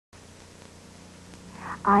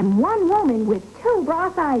I'm one woman with two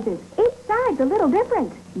bra sizes. Each side's a little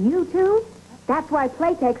different. You too? That's why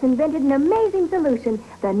Playtex invented an amazing solution,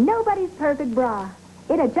 the Nobody's Perfect Bra.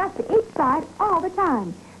 It adjusts to each side all the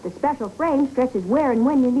time. The special frame stretches where and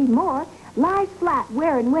when you need more, lies flat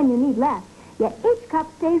where and when you need less. Yet each cup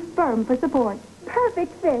stays firm for support.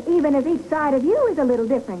 Perfect fit, even if each side of you is a little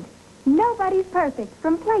different. Nobody's Perfect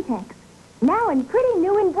from Playtex. Now in pretty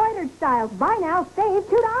new embroidered styles. Buy now, save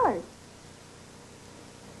 $2.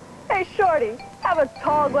 Hey, Shorty, have a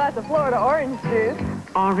tall glass of Florida orange juice.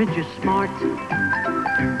 Orange is smart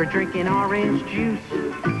for drinking orange juice,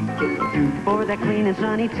 for that clean and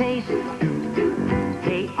sunny taste.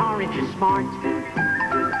 Hey, orange is smart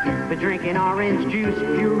for drinking orange juice,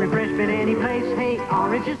 pure refreshment any place. Hey,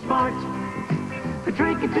 orange is smart for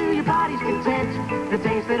drinking to your body's content, the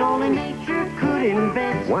taste that only nature could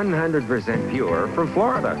invent. 100% pure from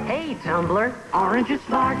Florida. Hey, Tumbler, orange is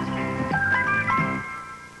smart.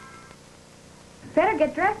 Better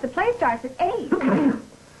get dressed. The play starts at 8.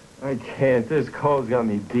 I can't. This cold's got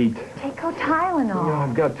me beat. Take CoTylenol.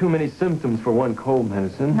 I've got too many symptoms for one cold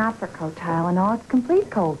medicine. Not for CoTylenol. It's complete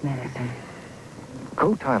cold medicine.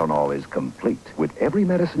 CoTylenol is complete with every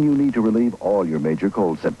medicine you need to relieve all your major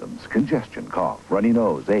cold symptoms. Congestion, cough, runny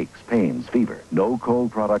nose, aches, pains, fever. No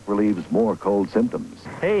cold product relieves more cold symptoms.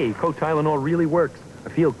 Hey, CoTylenol really works. I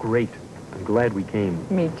feel great. I'm glad we came.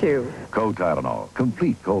 Me too. CoTylenol,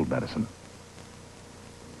 complete cold medicine.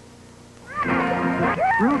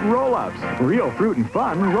 Fruit roll-ups. Real fruit and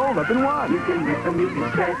fun rolled up in one. You can rip them, you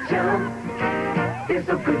can stretch them. They're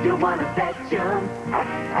so good you want to fetch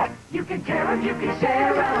them. You can tear them, you can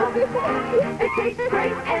share them. It tastes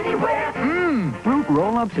great anywhere. Fruit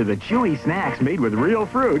roll-ups are the chewy snacks made with real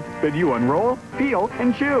fruit that you unroll, peel,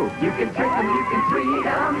 and chew. You can trick them, you can treat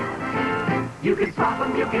them. You can swap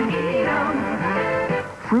them, you can eat them.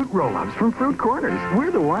 Fruit roll-ups from Fruit Corners.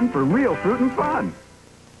 We're the one for real fruit and fun.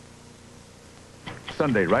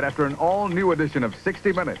 Sunday, right after an all-new edition of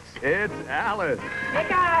 60 Minutes, it's Alice,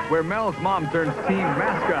 where Mel's mom turns team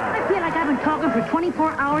mascot. I feel like I've been talking for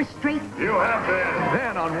 24 hours straight. You have been.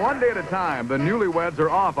 Then, on One Day at a Time, the newlyweds are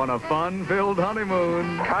off on a fun-filled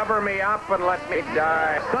honeymoon. Cover me up and let me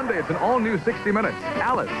die. Sunday, it's an all-new 60 Minutes,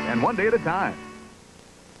 Alice, and One Day at a Time.